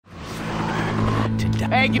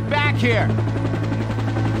Hey, get back here!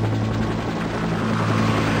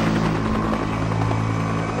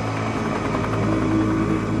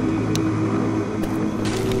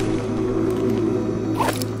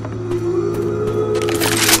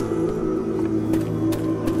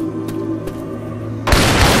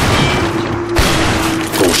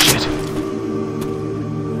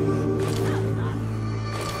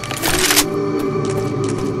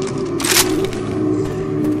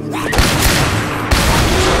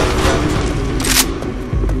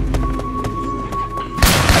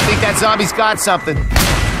 That zombie's got something.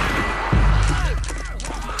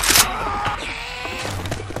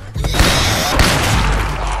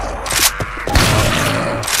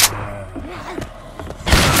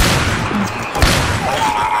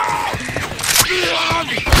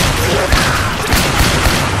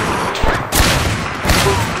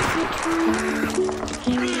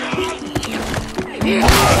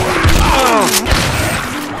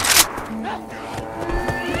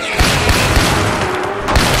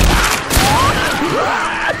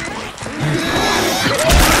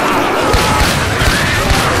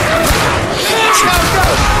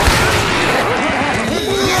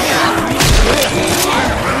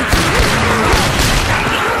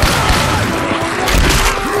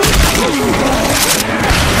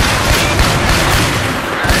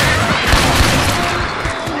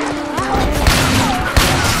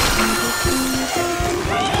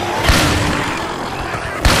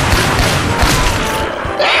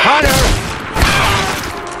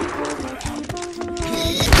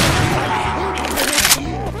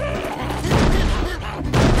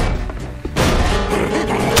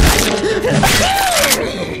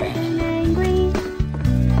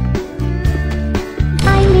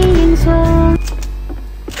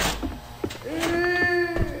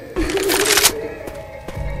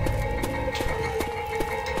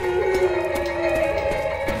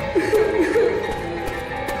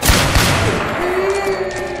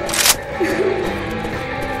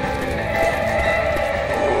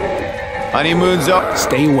 Honeymoon's over.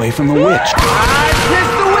 Stay away from the witch. I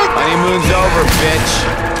kissed the witch! Honeymoon's over, bitch.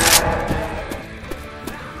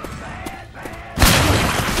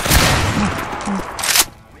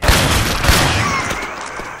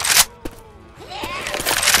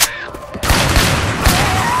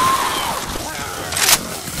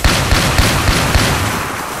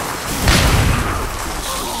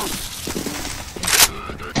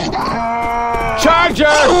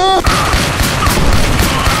 Charger!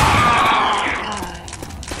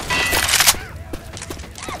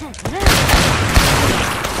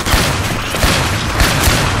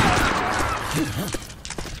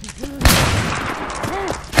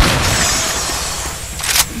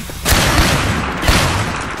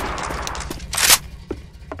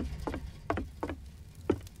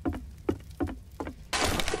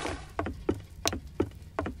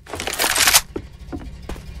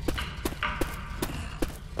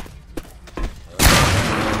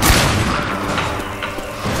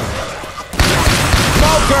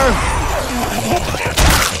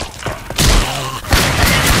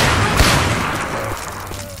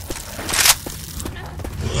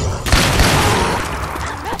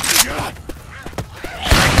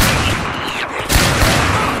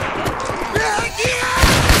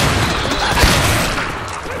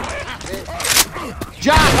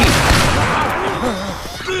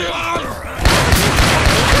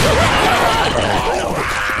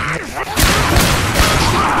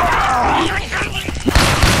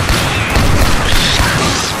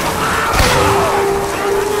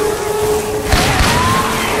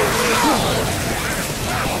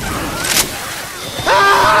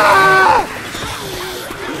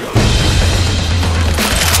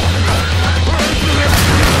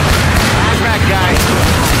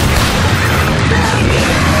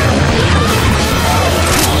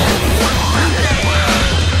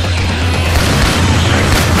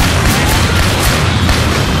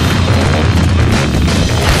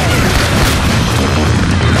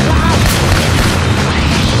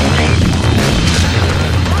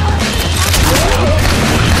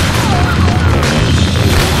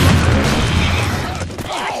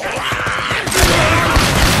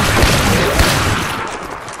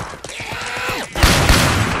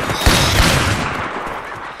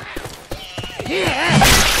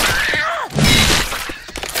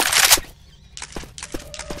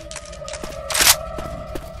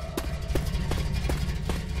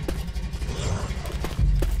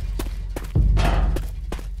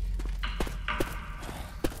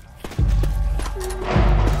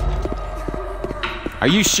 Are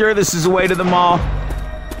you sure this is the way to the mall?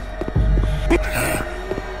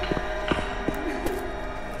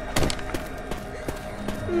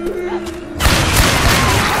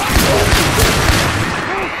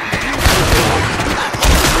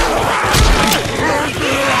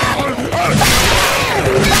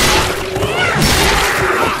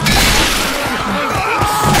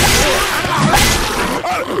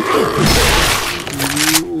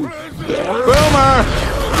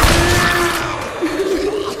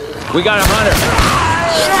 We got a hunter.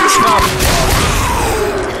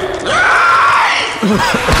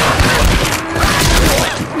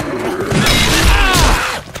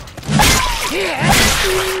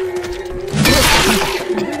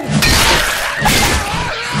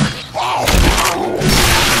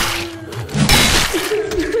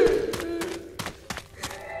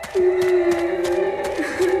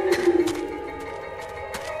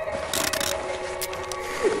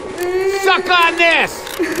 Suck on this!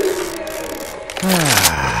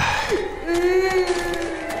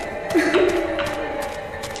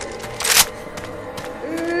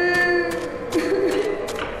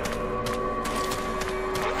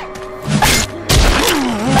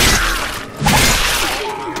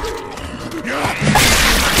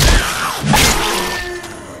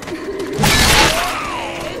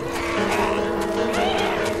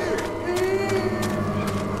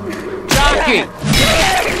 Jockey!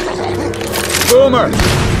 Boomer!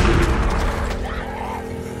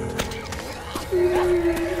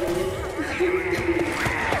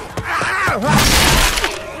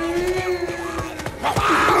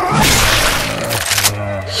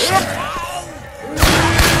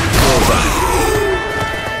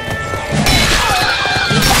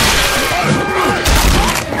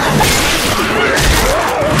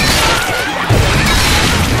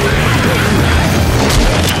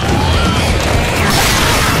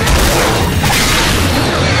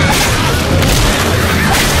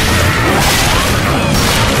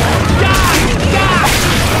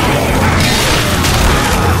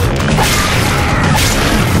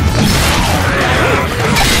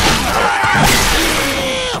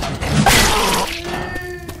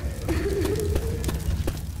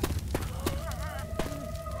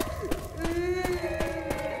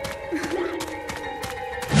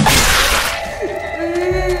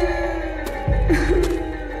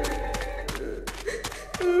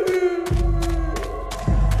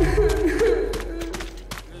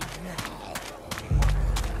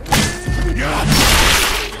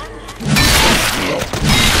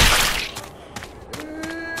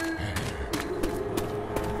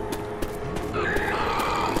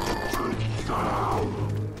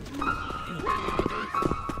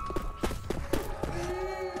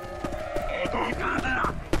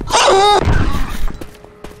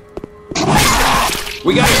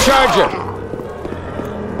 We got a charger!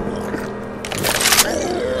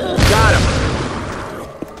 Got him!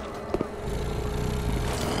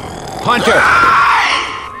 Hunter!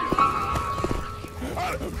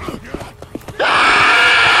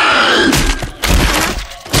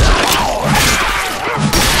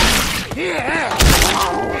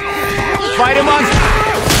 Fight him on...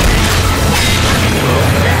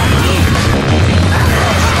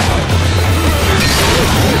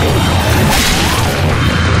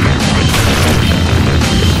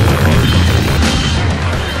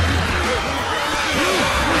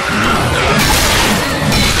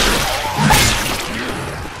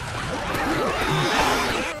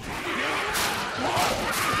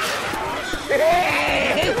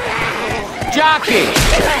 Jockey!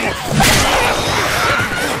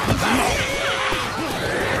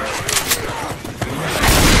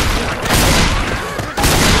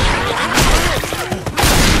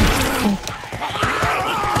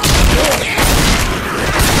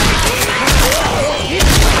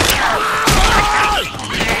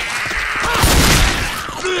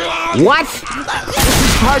 What? This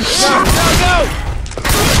is hard stuff. No, no!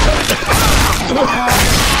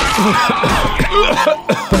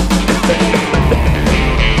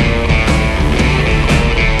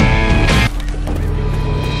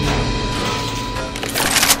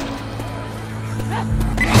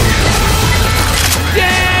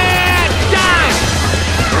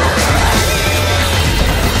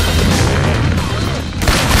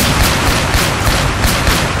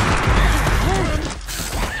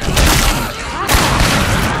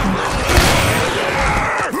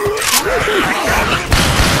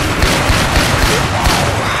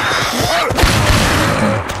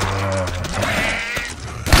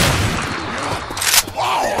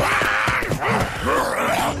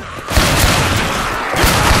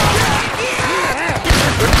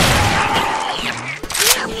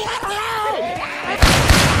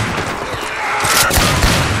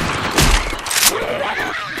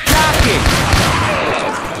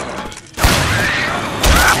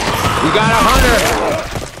 We got a hunter!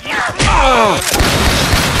 Oh.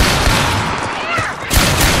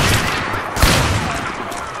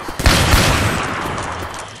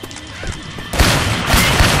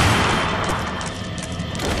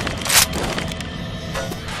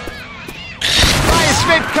 Fire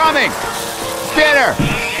spit coming! Spinner!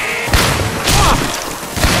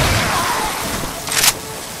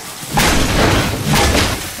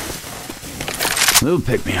 Little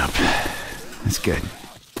pick me up. That's good.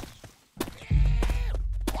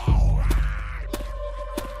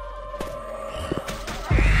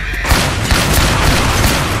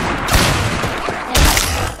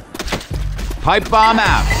 Pipe bomb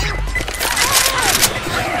out.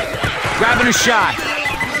 Grabbing a shot.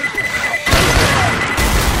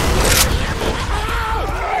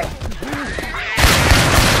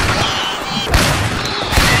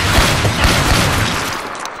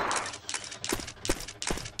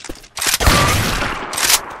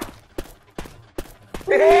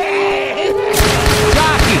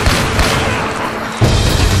 Jockey.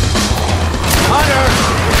 Hunter.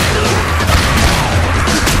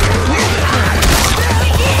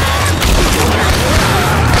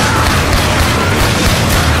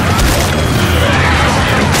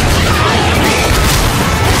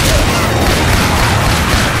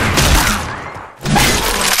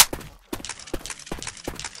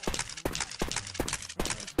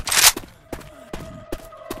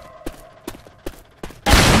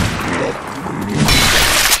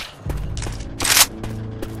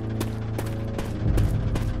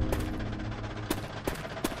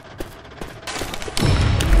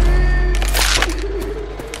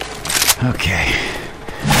 Okay.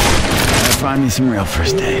 Gotta find me some real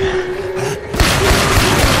first aid.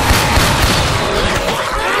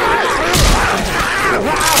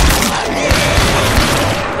 We gotta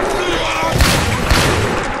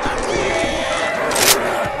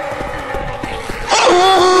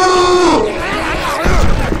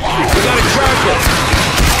charge it.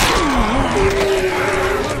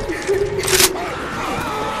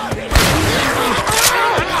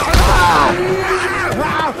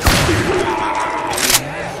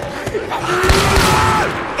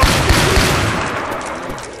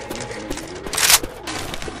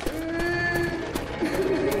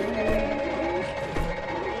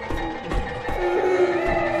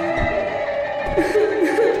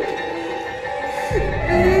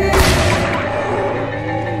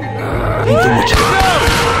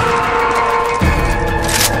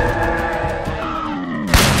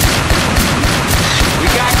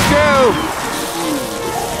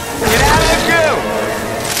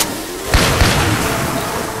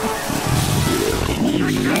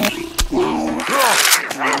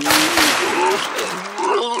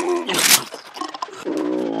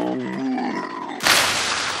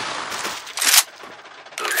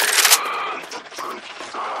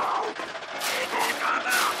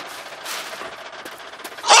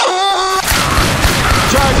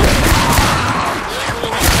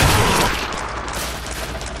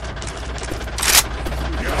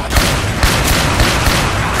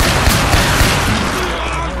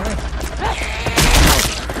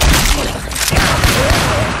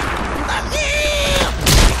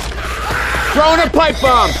 Throwing a pipe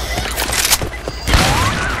bomb!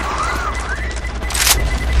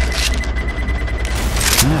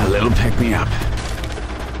 A little pick me up.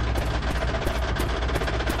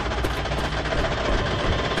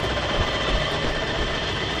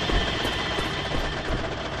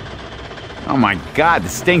 Oh my God, the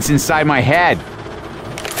stink's inside my head.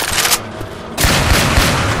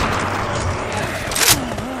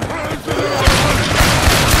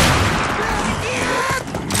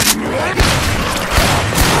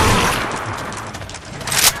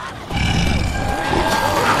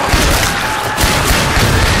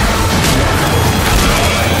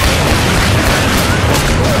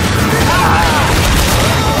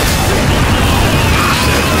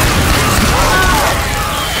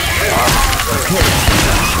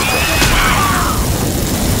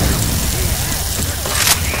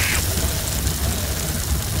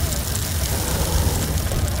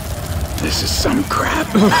 This is some crap.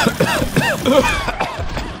 Throwing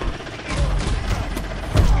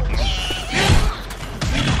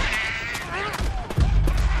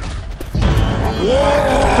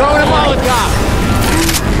a Molotov!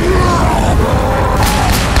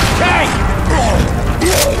 Tank!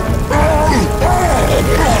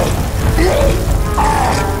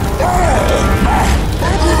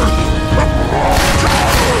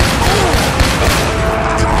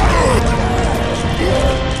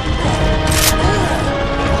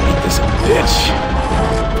 Ain't this a bitch?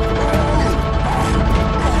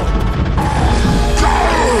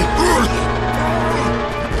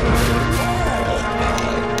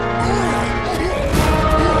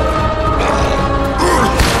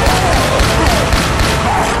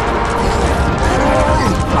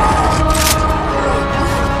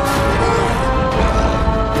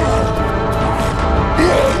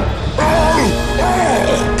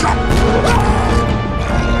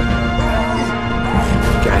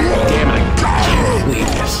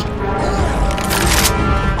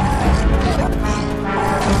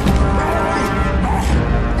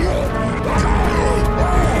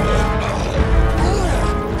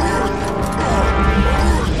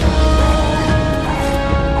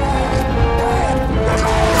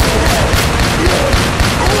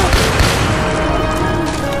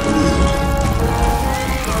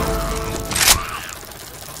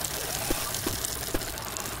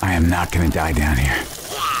 not gonna die down here.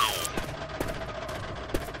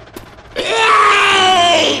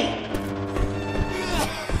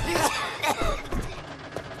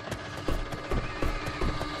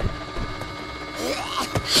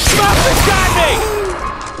 Something got me!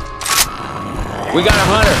 We got a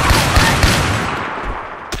hunter.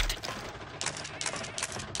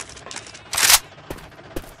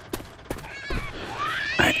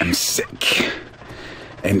 I am sick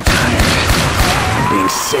and tired of being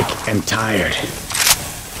sick and tired.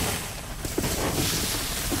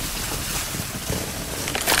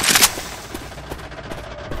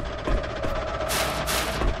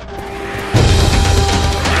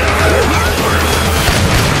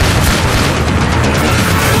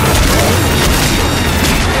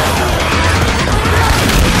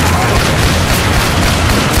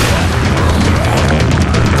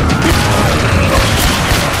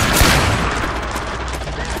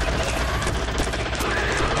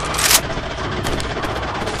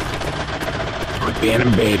 Being a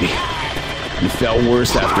baby. It felt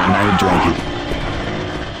worse after a night of drinking.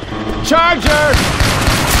 Charger!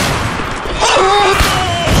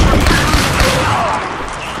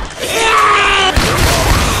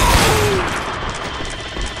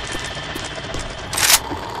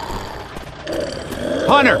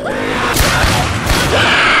 Hunter!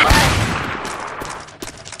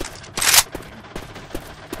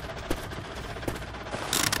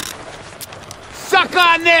 Suck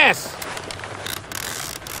on this!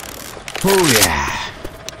 Oh yeah.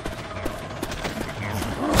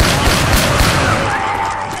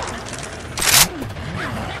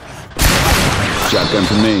 Shotgun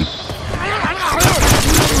for me.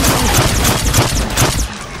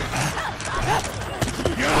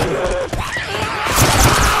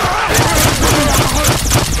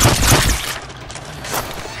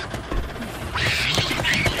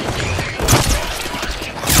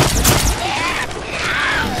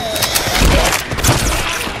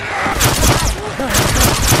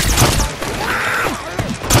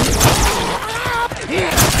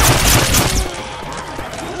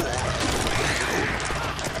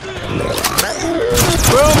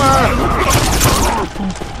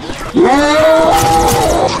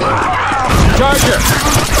 Charger!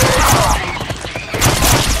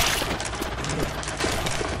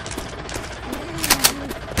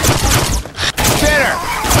 Spitter!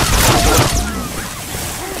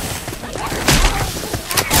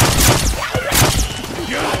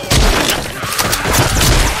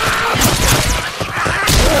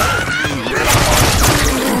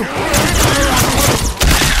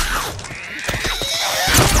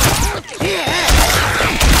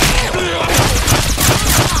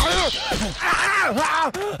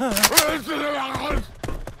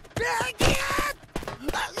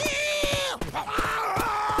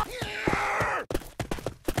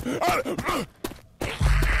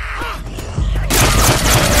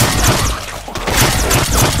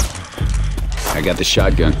 I got the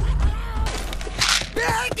shotgun.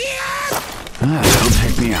 That'll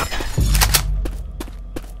pick me up.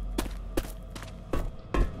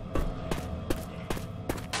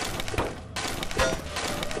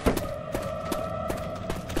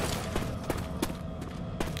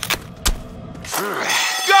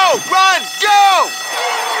 Go! Run! Go!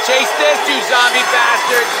 Chase this, you zombie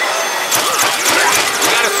bastards! We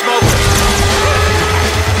gotta smoke it.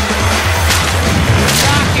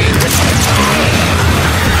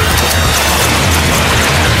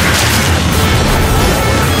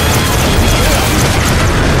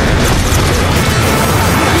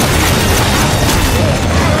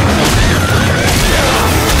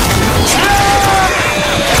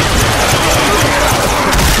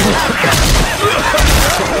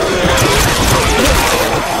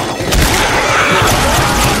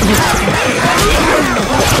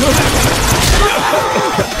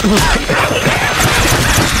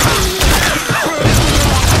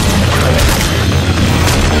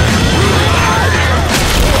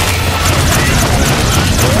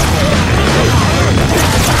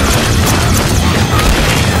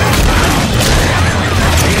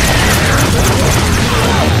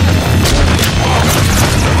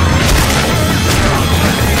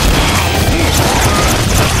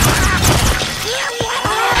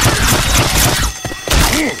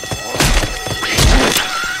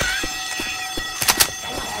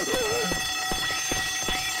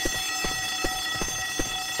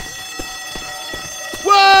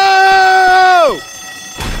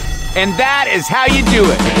 And that is how you do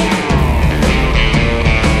it.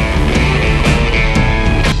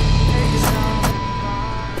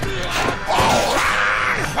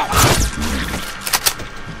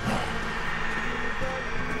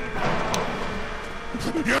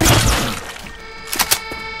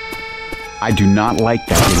 I do not like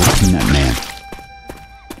that little peanut man.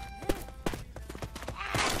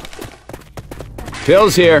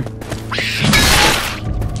 Phil's here.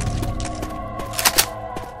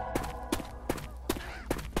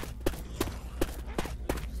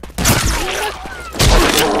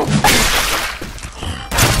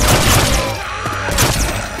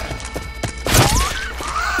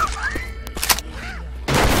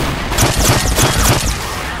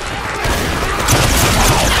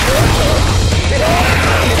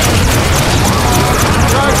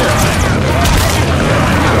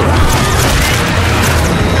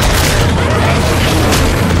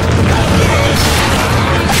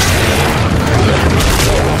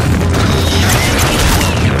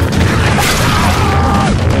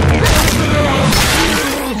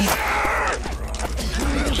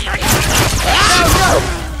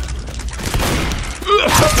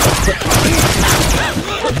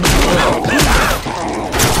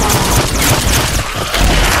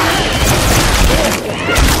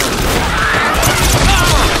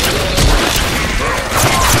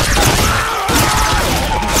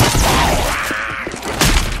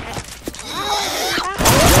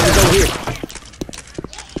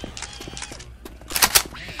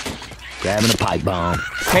 Grabbing a pipe bomb.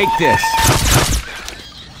 Take this.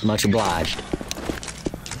 Much obliged.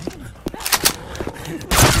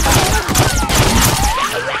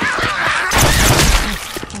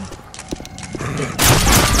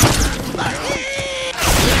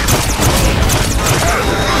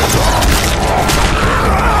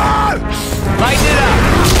 Lighten it up.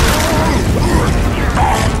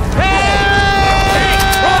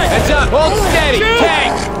 Hey! Heads up. Hold steady.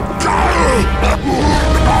 Tank.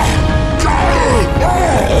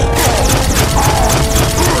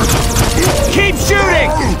 Keep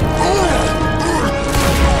shooting!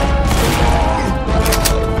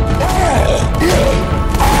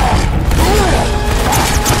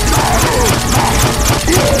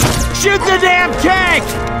 Shoot the damn tank!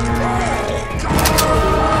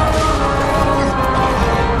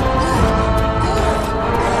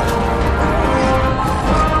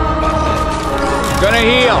 Gonna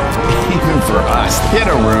heal. Even for us. Hit a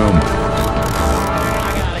room.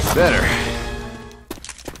 Better.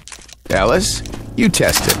 Alice, you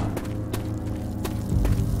test it.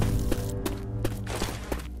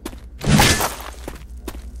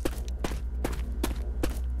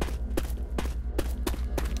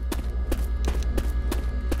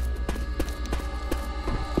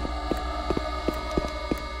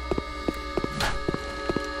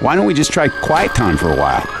 Why don't we just try quiet time for a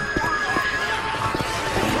while?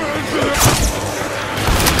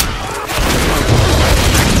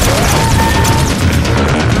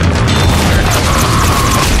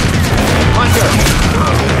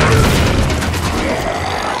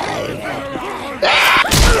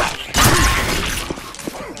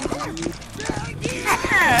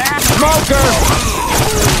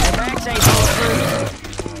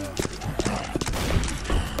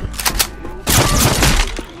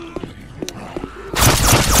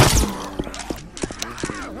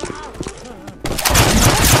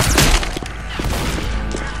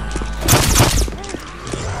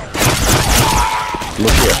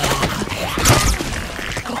 Look here.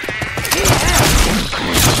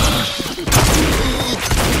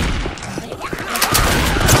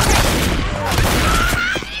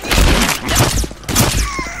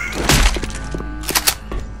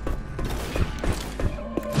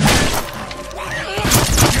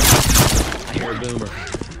 You're a boomer.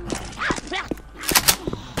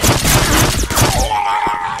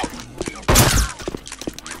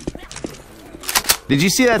 Did you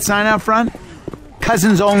see that sign out front?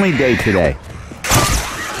 Cousins only day today.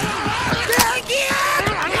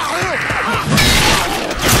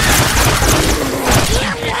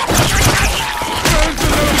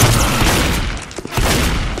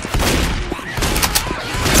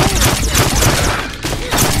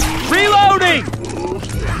 Reloading!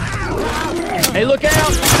 Hey, look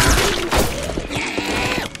out!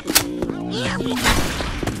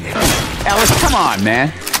 Alice, come on,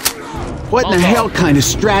 man. What in the hell kind of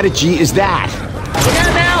strategy is that? Look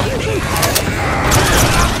out now!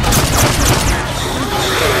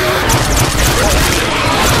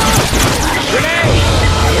 Grenade!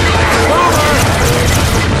 Boomer!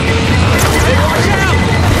 Hey, watch out!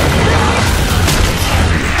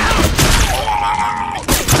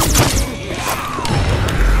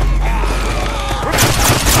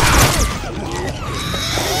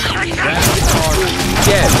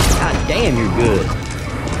 Dead. God damn, you're good.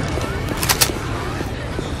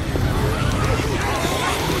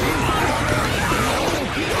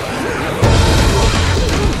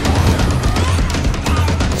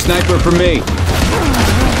 sniper for me.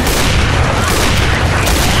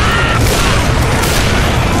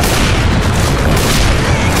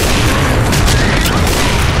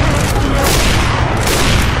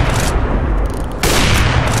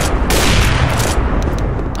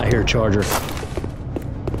 I hear a charger.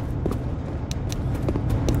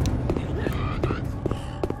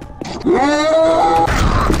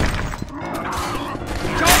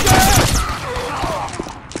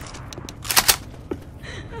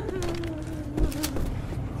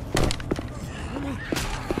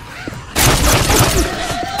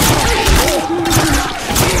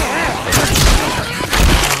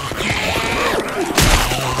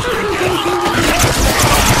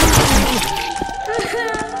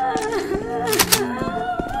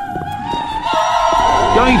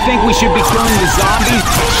 Don't you think we should be killing the zombies?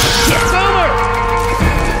 Boomer!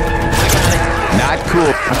 Not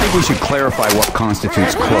cool. I think we should clarify what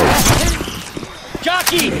constitutes close.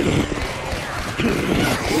 Jockey!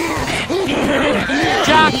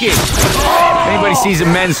 Jockey! If anybody sees a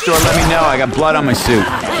men's store, let me know. I got blood on my suit.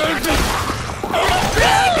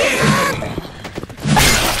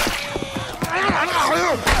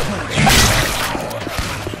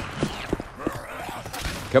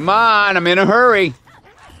 Come on, I'm in a hurry.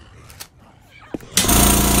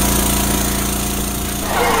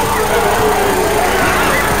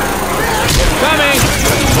 Coming!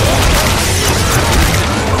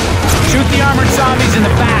 Shoot the armored zombies in the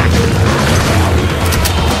back.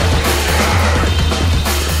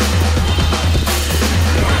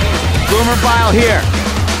 Boomer bile here.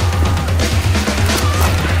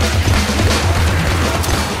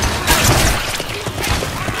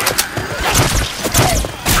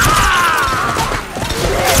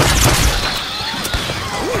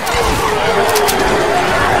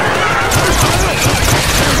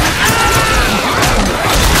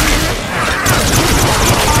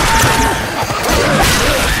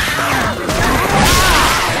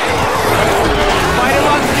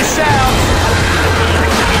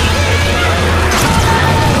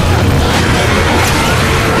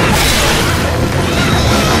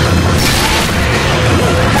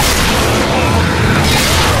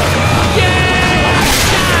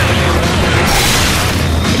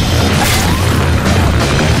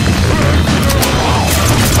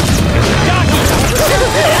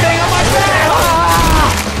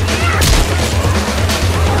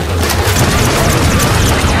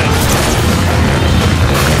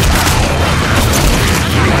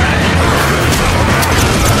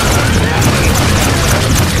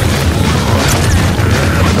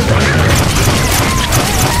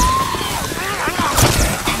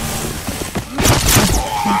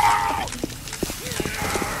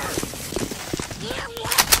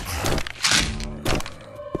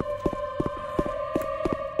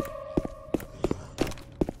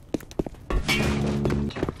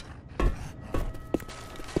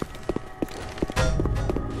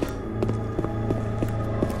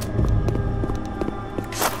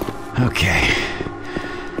 Okay.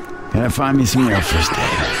 Gotta find me some real first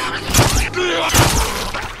aid.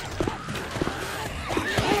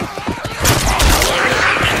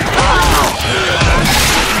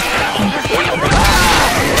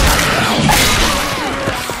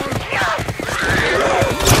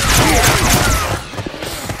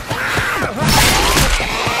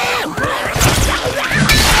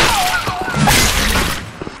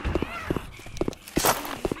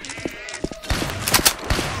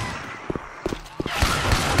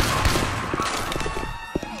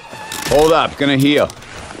 Hold up, gonna heal.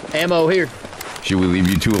 Ammo here. Should we leave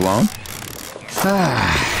you two alone?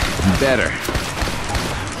 Better.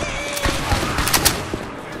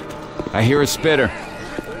 I hear a spitter.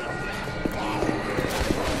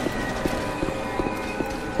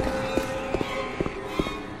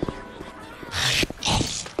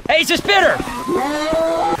 Hey, it's a spitter!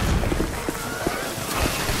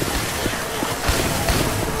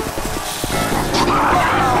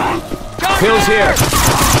 Pills here.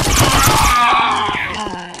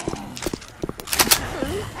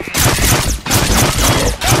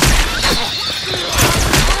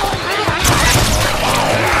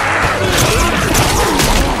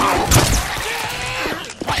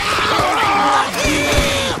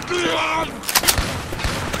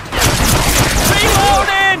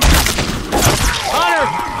 Reloading! Hunter!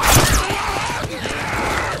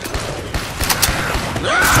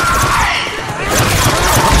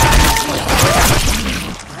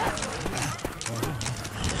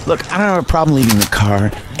 Look, I don't have a problem leaving the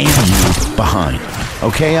car and you behind.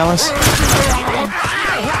 Okay, Alice?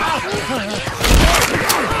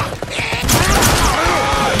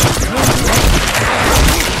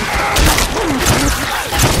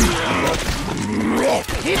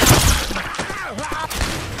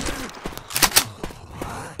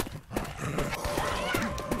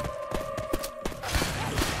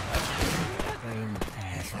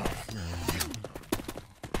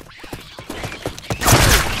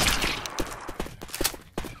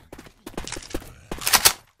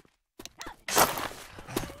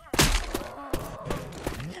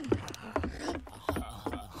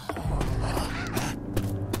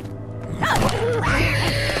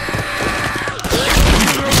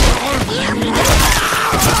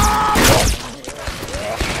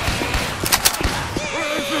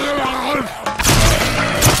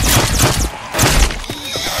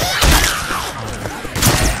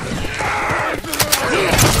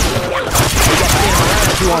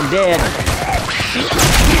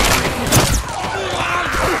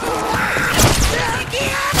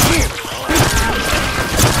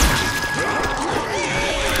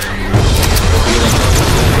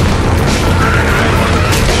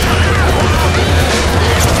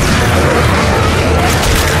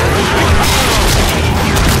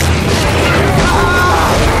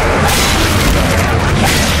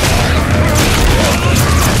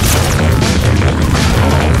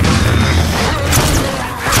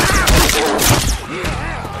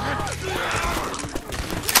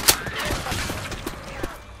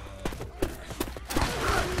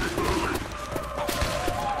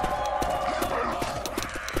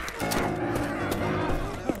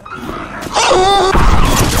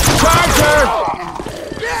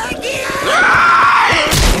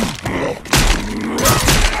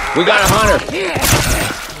 We got a hunter.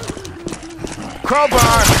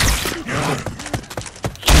 Crowbar!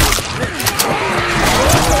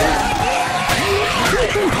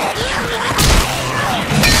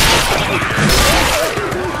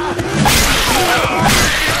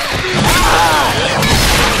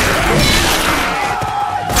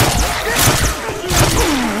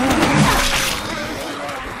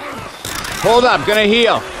 Hold up, gonna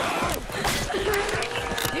heal.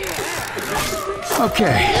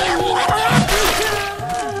 Okay.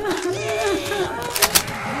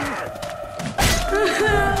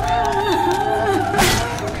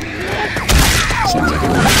 Sounds like it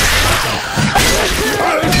worked.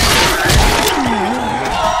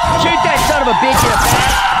 Shoot that son of a bitch in the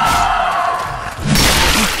back.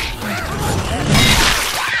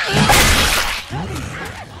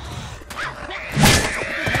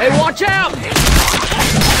 Hey, watch out!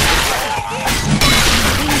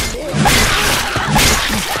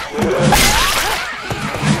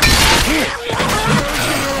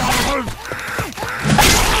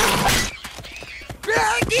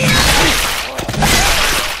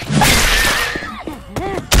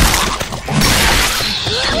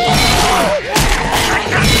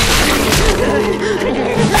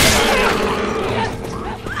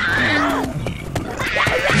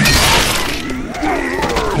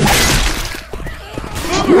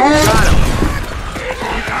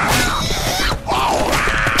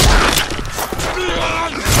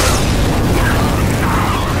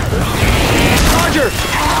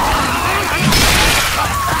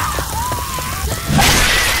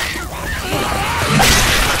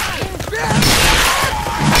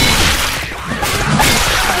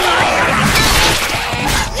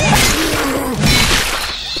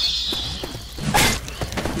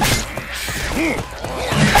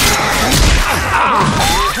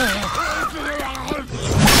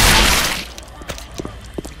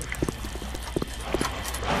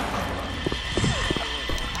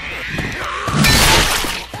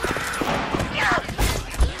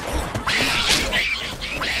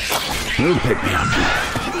 He'll pick me up.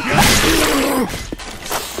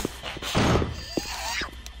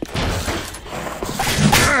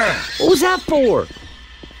 What was that for?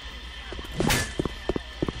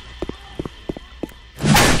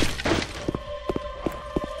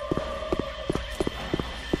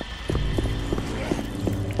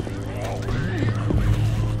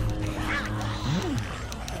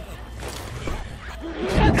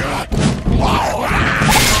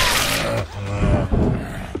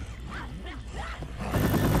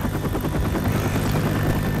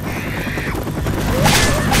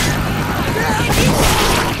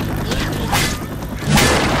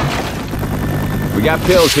 We got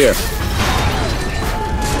pills here.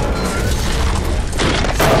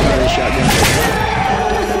 Shotgun's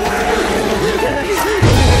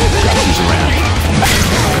around.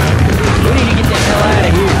 We need to get the hell out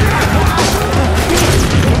of here.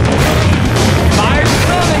 Fire's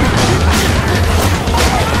coming.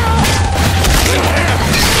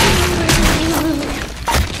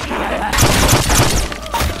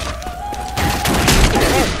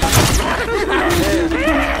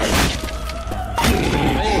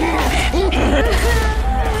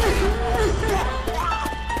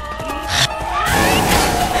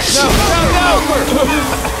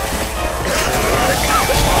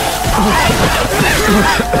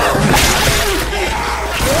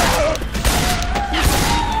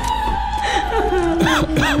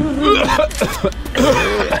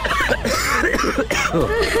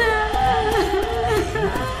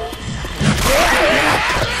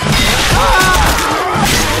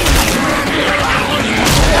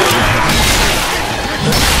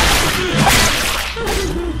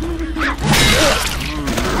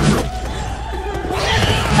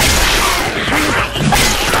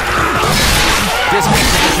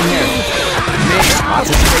 Lots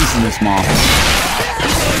of space in this mall.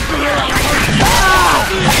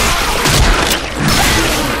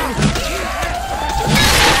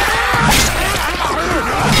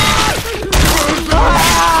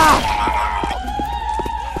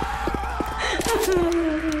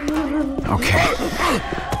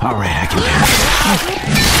 All right, I can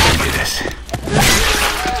do this.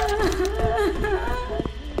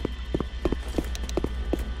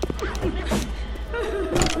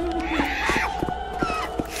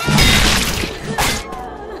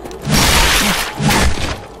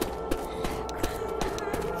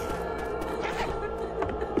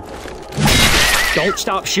 Don't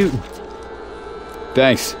stop shooting.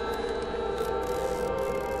 Thanks.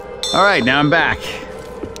 All right, now I'm back.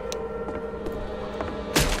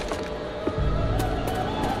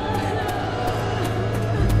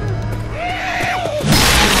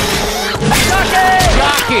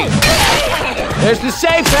 Jockey! There's the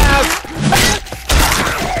safe house!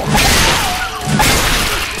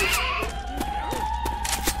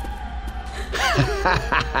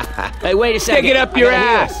 Hey, wait a second. Stick it up your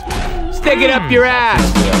ass! Stick it up your ass!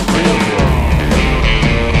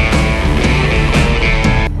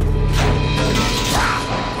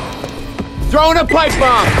 Throwing a pipe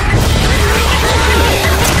bomb!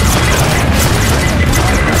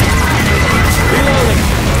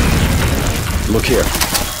 Look here.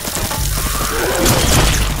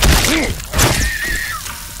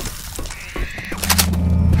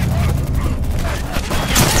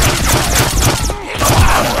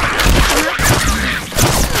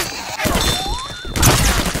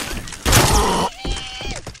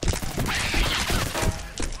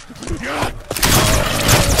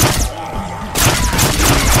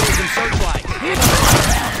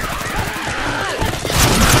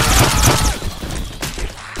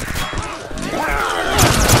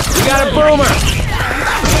 We got a boomer!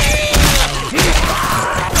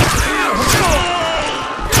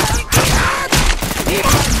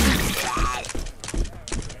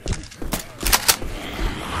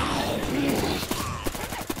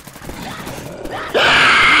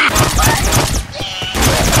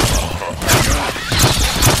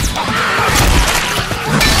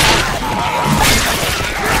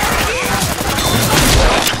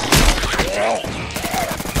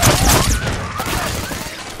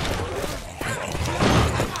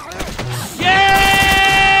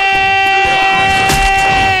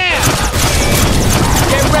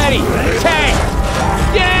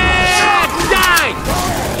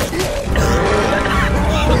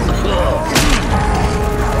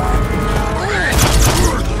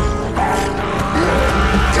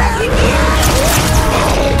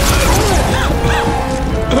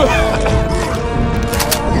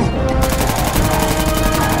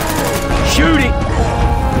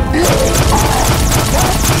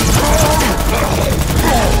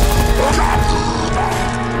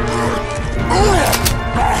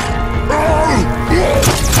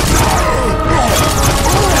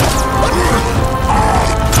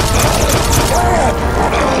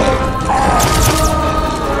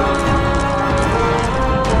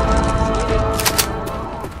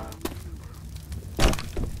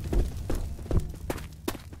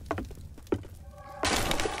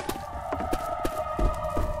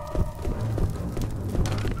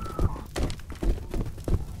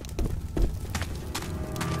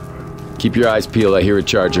 Keep your eyes peeled, I hear a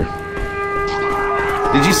charger.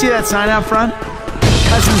 Did you see that sign out front?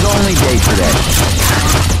 Cousin's only day today.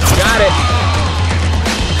 Got it!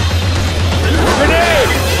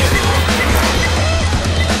 Grenade!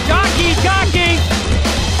 Jockey! Jockey!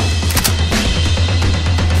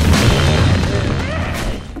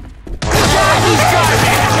 Jockey's got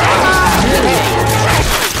it!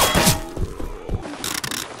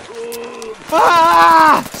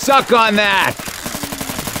 Ah! Suck on that!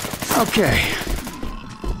 Okay.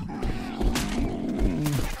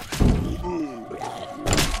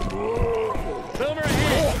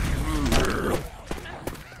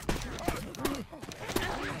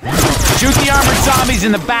 Shoot the armored zombies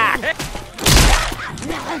in the back!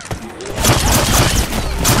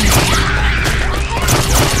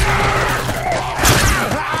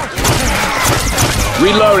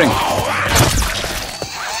 Reloading.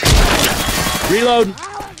 Reload.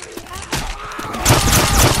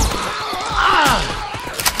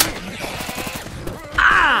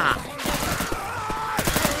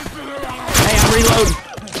 Hey, I'm reloading.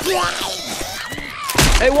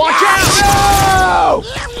 Hey, watch out! No!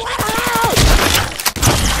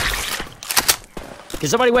 Can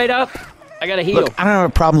somebody wait up? I gotta heal. Look, I don't have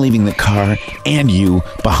a problem leaving the car and you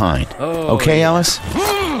behind. Oh, okay, Ellis?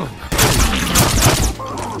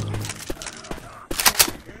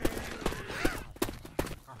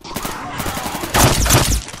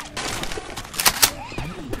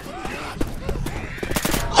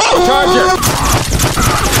 Charger!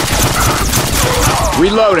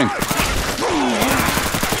 Reloading.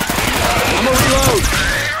 I'm gonna reload.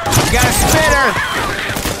 You got a spitter.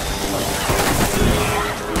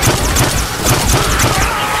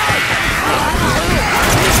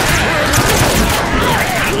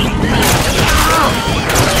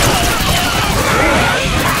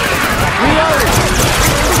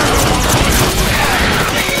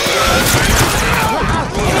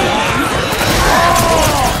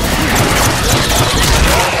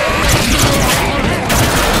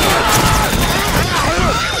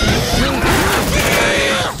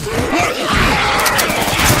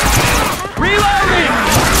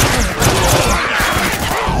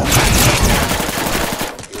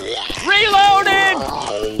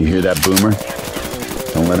 Hear that, Boomer?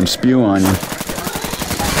 Don't let him spew on you.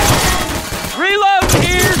 Reload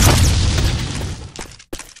here!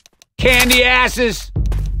 Candy asses!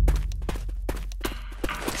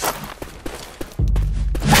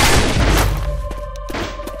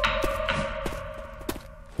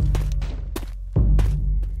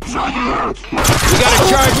 We got a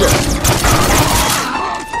charger!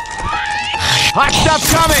 Hot stuff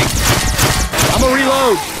coming! I'm gonna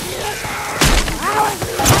reload!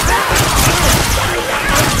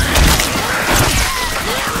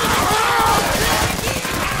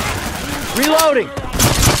 Reloading!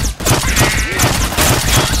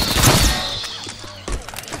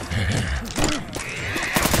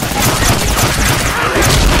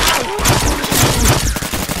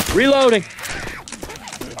 Reloading!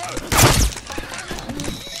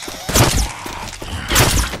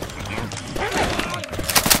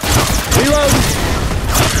 Reloading!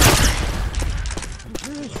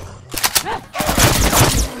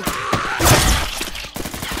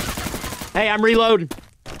 Hey, I'm reloading.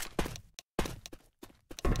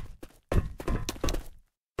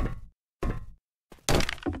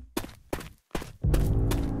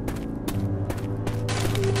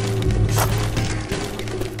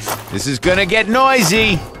 This is gonna get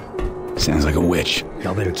noisy. Sounds like a witch.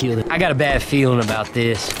 Y'all better kill it. I got a bad feeling about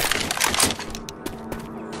this.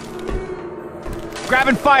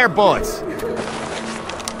 Grabbing fire bullets.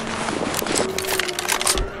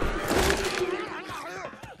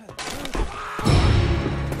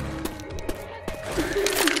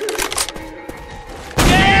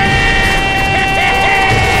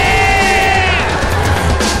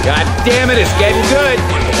 God damn it, it's getting good.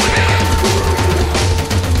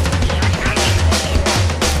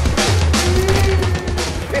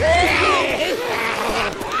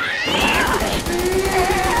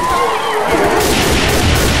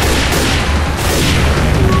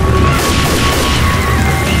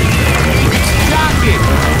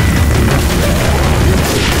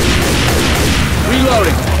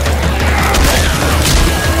 Reloading.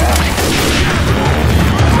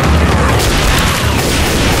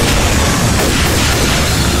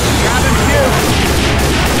 Grabbing fuse.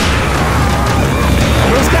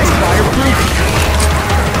 Are those guys fireproof?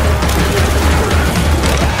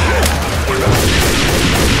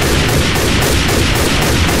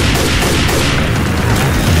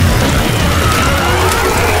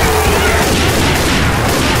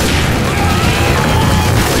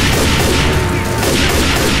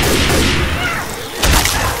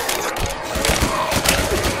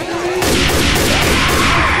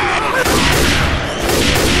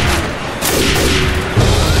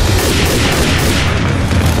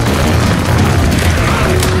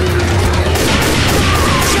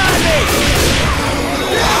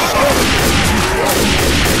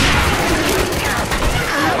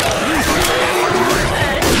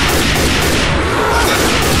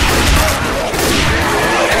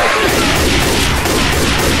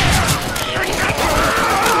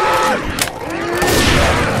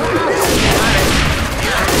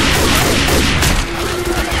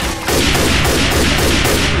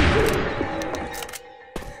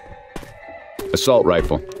 Assault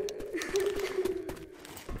rifle.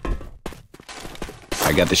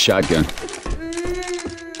 I got the shotgun.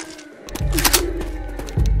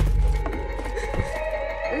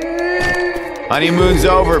 Honeymoon's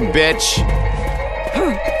over, bitch.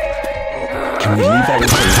 Can we leave that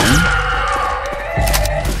alone?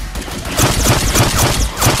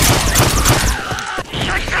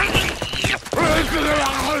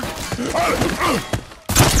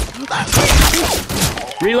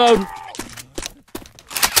 Reload.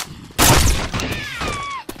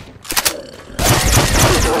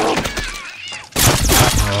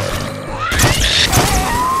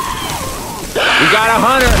 We got a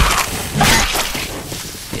hunter.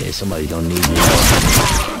 Yeah, somebody don't need me.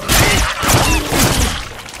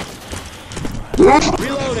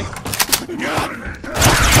 Reloading.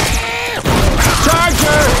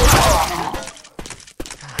 Charger.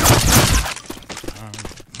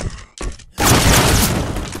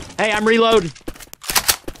 Hey, I'm reloading.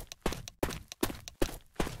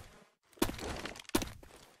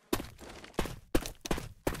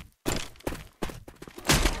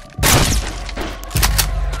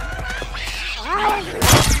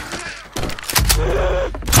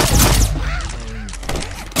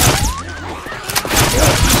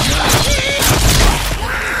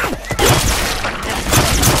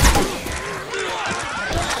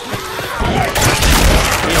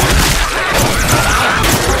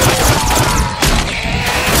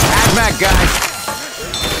 Guys,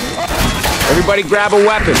 everybody grab a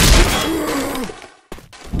weapon.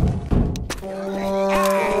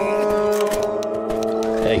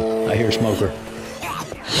 smoker.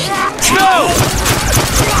 No!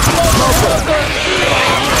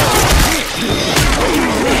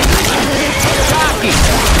 Jockey!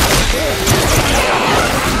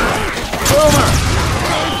 Boomer!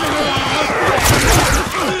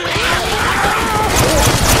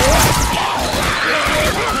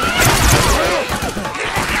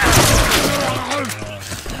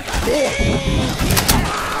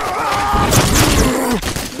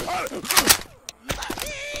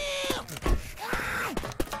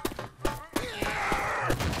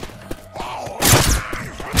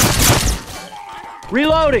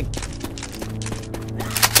 Reloading!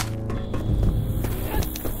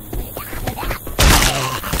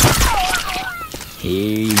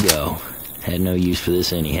 Here you go. Had no use for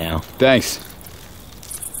this anyhow. Thanks.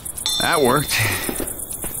 That worked.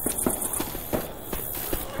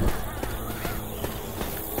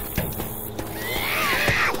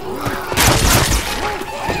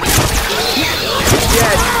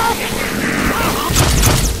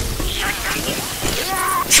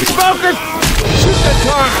 Smokers!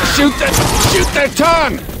 Shoot their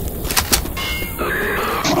tongue!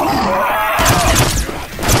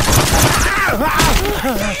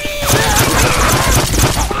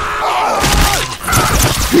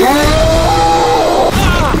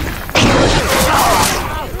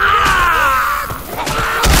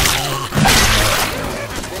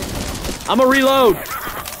 I'ma reload.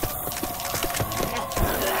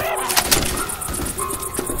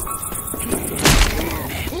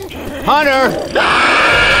 Hunter!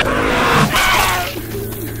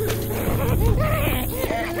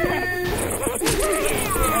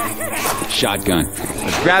 Shotgun.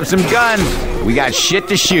 Let's grab some guns. We got shit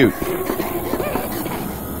to shoot.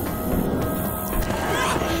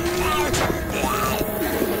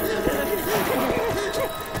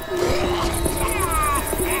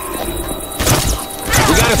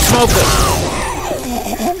 We got a smoker.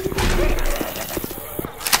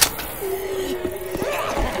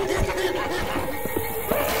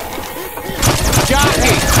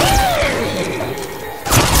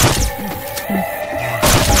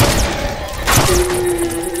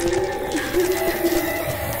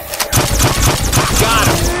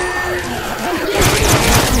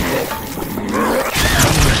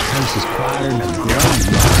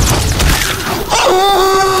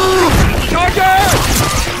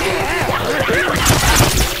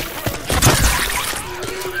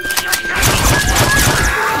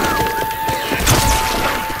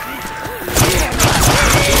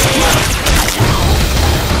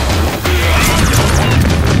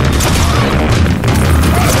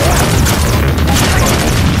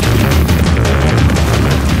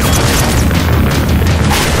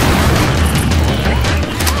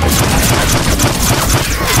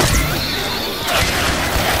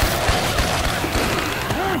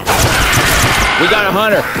 We got a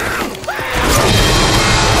hunter.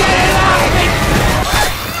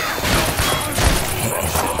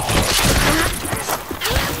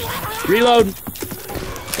 Reload.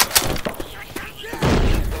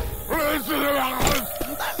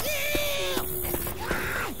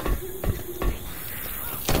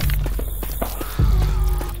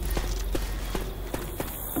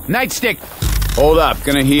 Nightstick! Hold up,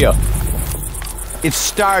 gonna heal. It's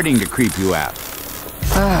starting to creep you out.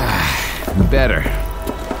 Better.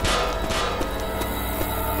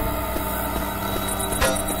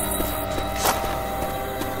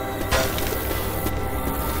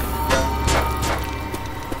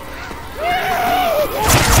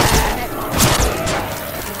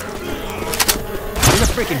 There's a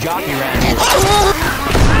freaking jockey around here.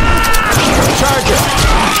 Charger!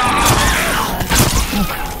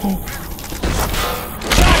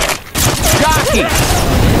 Jockey!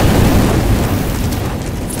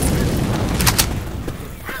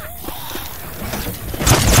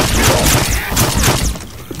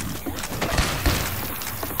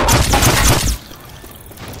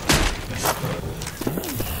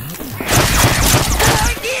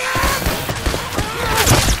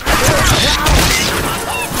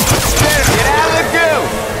 Get out of the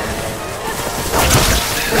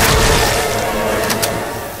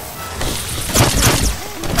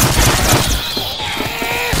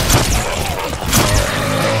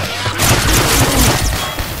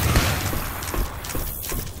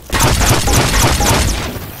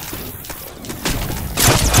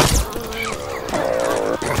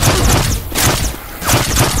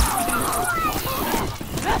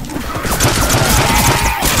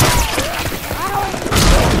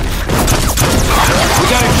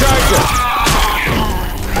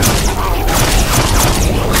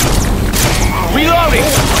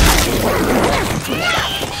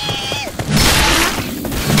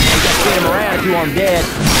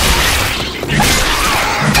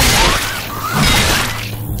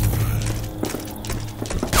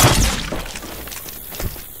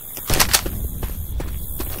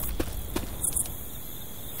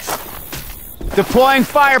Deploying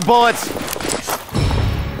fire bullets.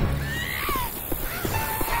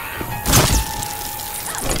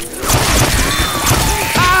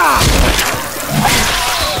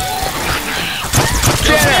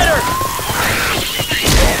 Get her!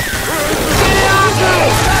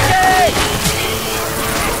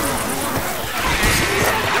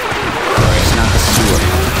 It's not the sewer.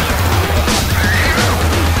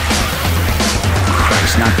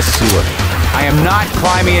 It's not the sewer. I am not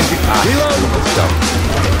climbing into... Reload! Let's go.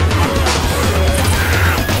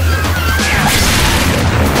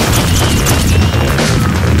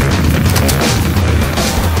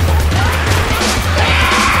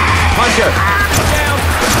 Hunter!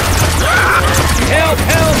 Help!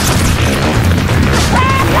 Help!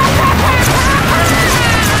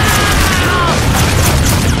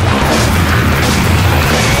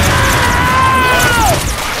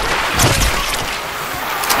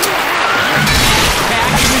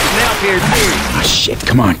 Oh, shit.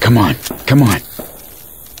 Come on, come on, come on.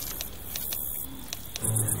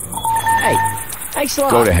 Hey, thanks a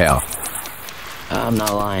lot. Go to hell. I'm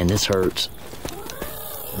not lying, this hurts.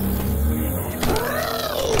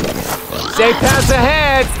 Safe pass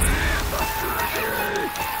ahead!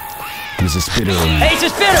 There's a spitter around. Hey, it's a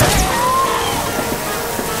spitter!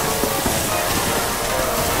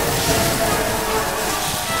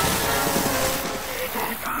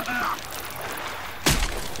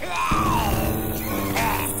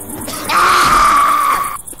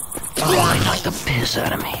 Oh, he knocked the piss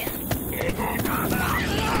out of me.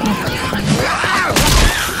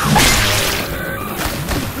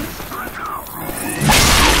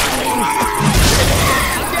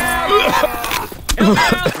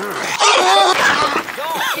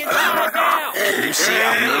 You see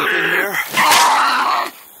how I'm in here?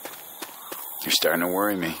 You're starting to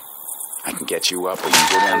worry me. I can get you up, but you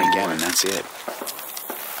go down again, and that's it.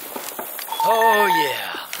 Oh,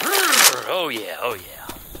 yeah. Oh, yeah, oh, yeah.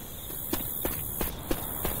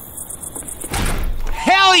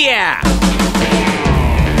 Hell yeah!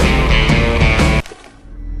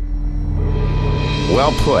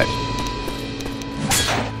 Well put.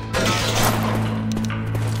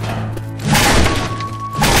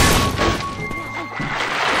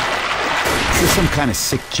 Is this some kind of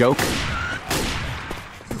sick joke?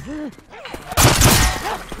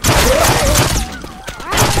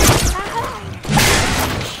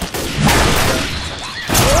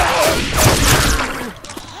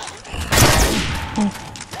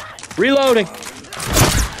 Reloading.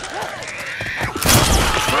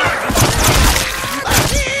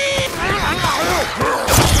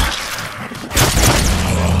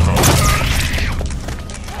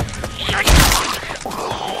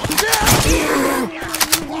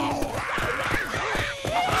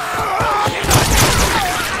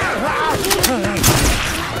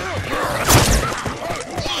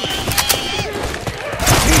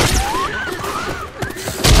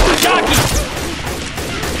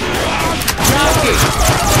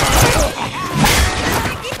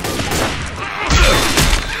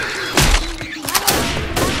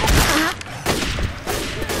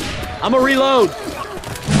 I'm a reload.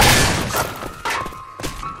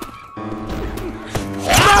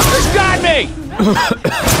 Stalker's got me!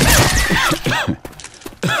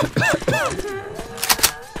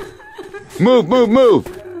 Move, move, move!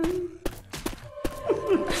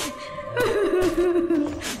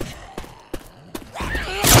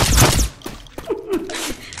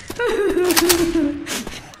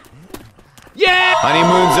 Yeah!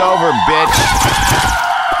 Honeymoon's over, bitch!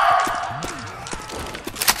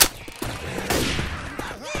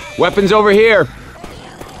 Weapons over here!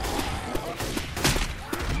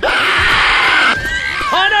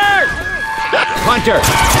 Hunter! Hunter!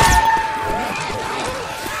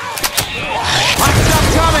 Hot stuff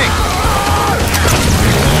coming!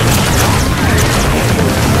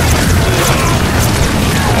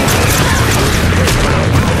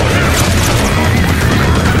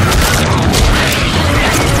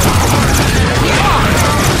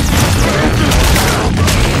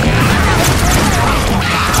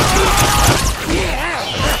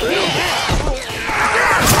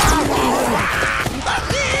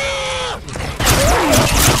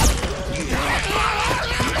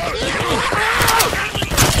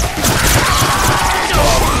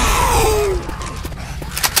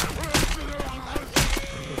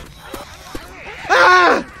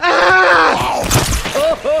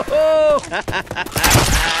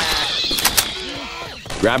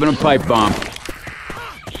 Grabbing a pipe bomb.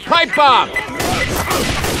 Pipe bomb!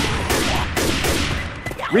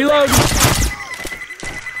 Reload.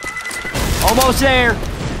 Almost there.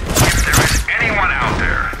 If there is anyone out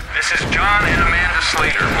there, This is John and Amanda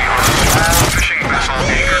Slater. We are a small fishing vessel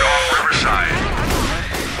anchored off Riverside.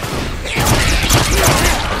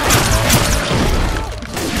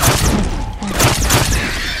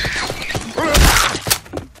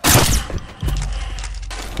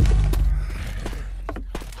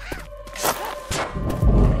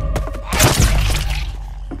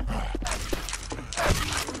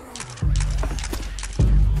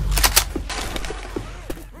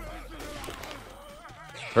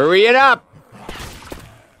 Hurry it up!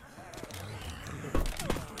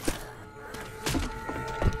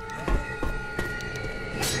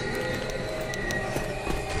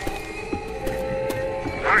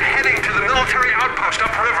 We're heading to the military outpost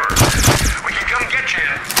upriver. We can come get you in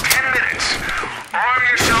 10 minutes. Arm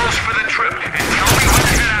yourselves for the trip and tell me when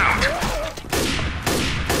to head out.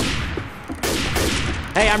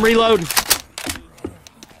 Hey, I'm reloading.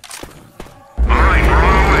 Alright, we're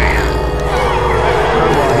on our way.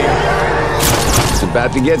 It's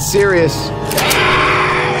about to get serious.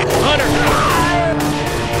 Hunter!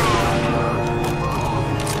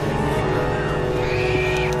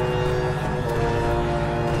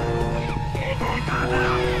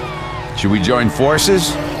 Should we join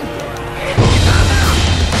forces?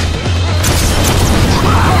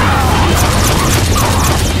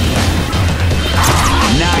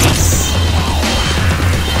 Nice!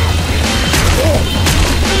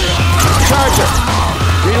 Charger!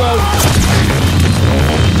 Reload!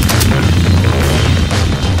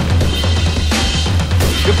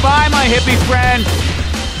 Goodbye, my hippie friend!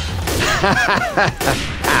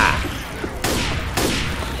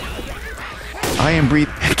 I am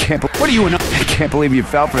breathing. I can't. What are you? I can't believe you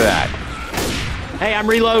fell for that. Hey, I'm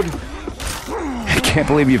reloading. I can't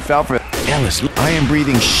believe you fell for that. Ellis, I am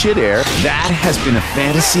breathing shit air. That has been a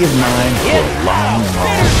fantasy of mine for a long, long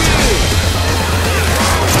time.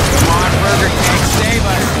 Come on, Burger King, save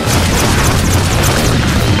us!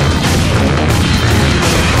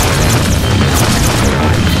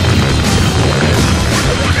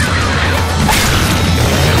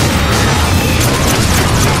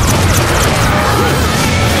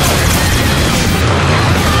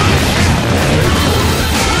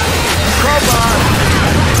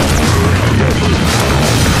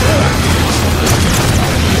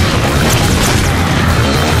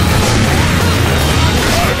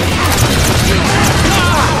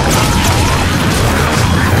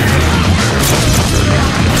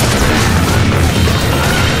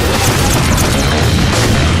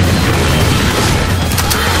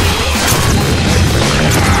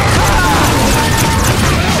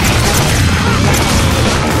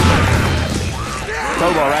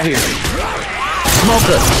 Crowbar right here.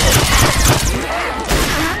 Smoker!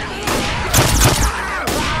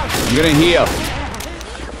 I'm gonna heal.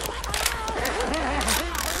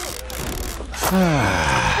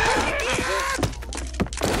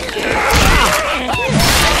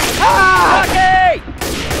 Okay!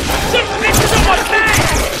 Six bitches on my back!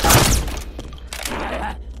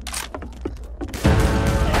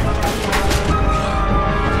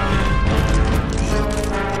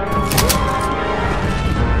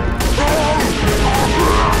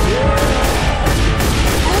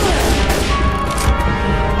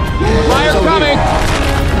 Fire coming!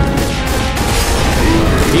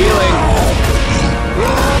 Healing.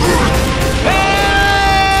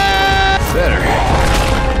 Better.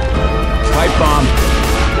 Pipe bomb.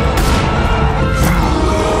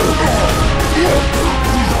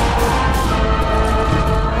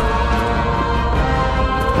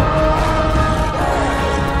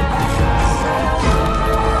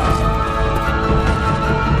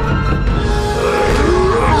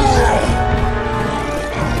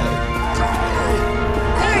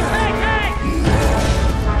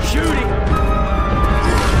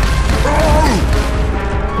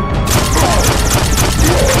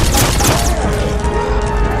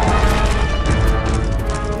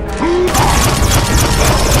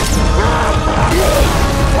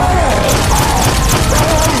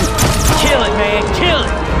 Kill it, man, kill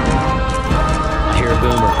it! I hear a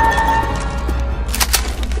boomer.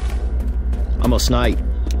 I'm a snipe.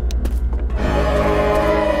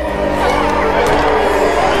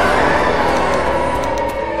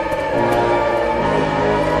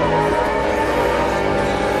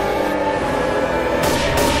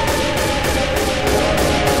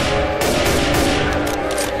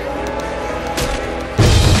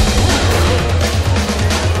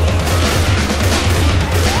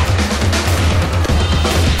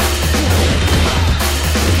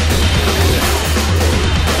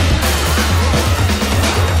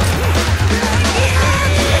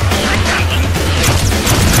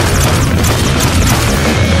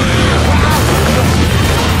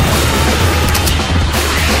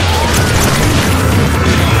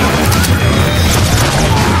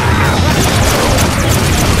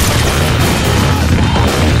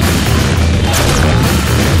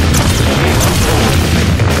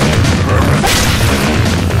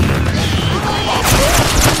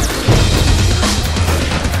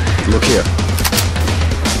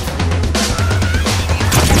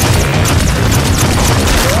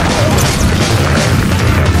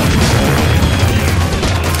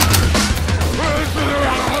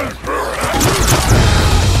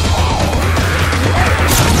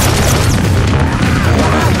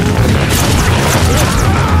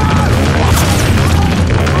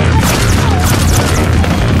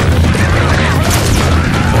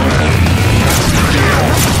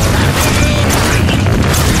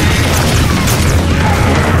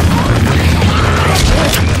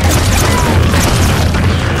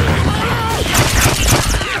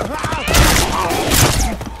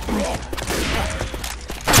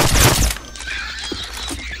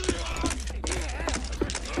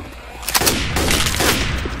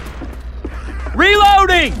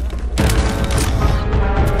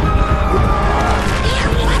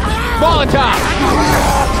 Molotov!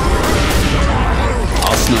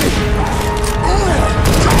 I'll snipe.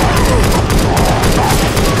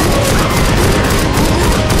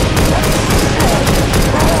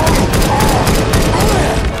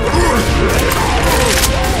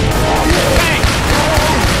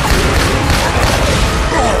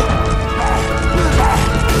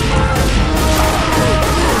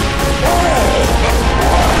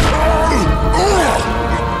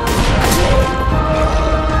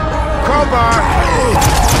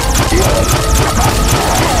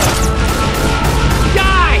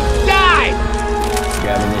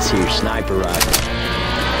 Grabbing this here sniper rifle.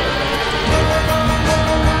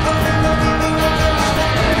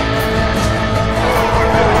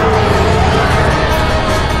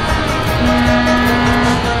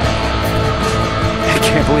 I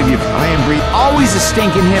can't believe you. I am breathing. Always a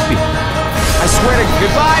stinking hippie. I swear to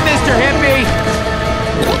goodbye.